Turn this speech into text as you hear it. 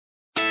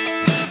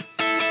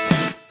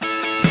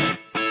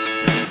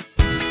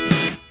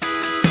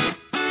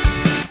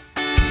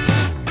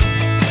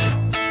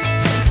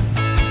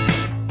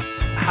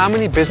How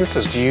many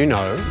businesses do you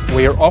know where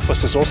your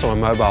office is also a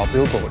mobile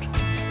billboard?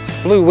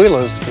 Blue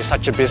Wheelers is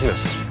such a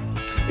business.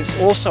 It's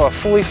also a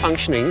fully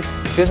functioning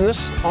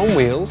business on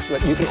wheels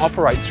that you can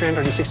operate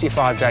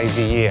 365 days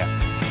a year.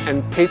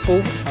 And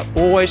people are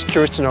always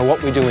curious to know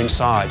what we do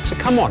inside. So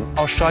come on,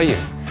 I'll show you.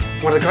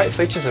 One of the great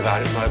features of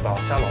our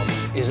mobile salon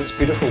is its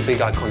beautiful big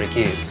iconic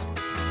ears.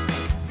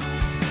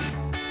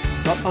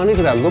 Not only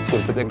do they look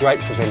good, but they're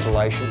great for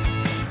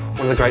ventilation.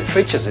 One of the great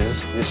features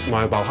is this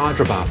mobile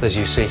hydro bath, as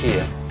you see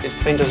here. It's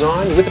been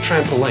designed with a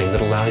trampoline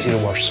that allows you to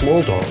wash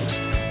small dogs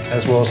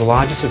as well as the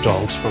largest of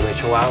dogs, from a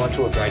Chihuahua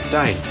to a Great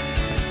Dane.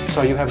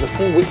 So you have the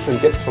full width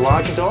and depth for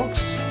larger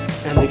dogs,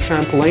 and the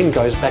trampoline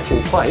goes back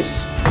in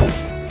place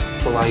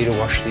to allow you to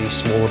wash the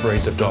smaller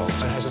breeds of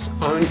dogs. It has its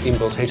own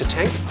inbuilt heater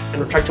tank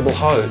and retractable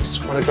hose.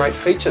 One of the great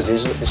features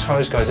is that this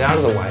hose goes out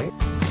of the way.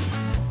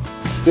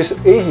 This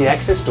easy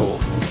access door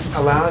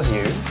allows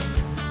you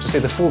to see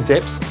the full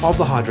depth of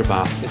the hydro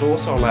bath. It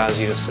also allows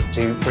you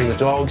to bring the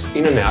dogs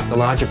in and out, the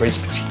larger breeds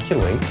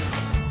particularly.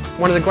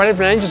 One of the great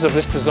advantages of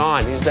this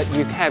design is that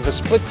you have a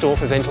split door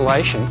for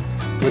ventilation.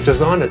 We've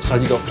designed it so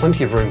you've got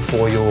plenty of room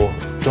for your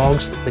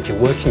dogs that you're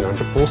working on,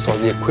 but also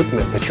the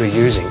equipment that you're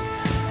using.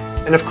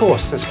 And of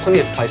course, there's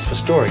plenty of place for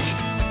storage.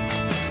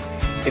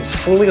 It's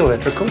fully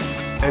electrical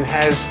and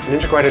has an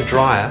integrated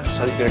dryer,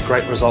 so you get a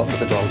great result with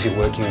the dogs you're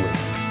working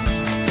with.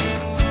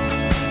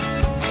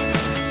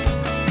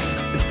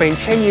 It's been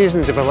 10 years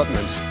in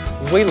development.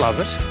 We love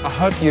it. I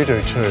hope you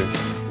do too.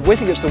 We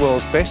think it's the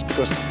world's best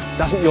because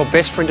doesn't your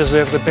best friend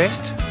deserve the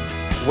best?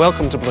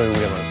 Welcome to Blue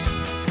Wheelers.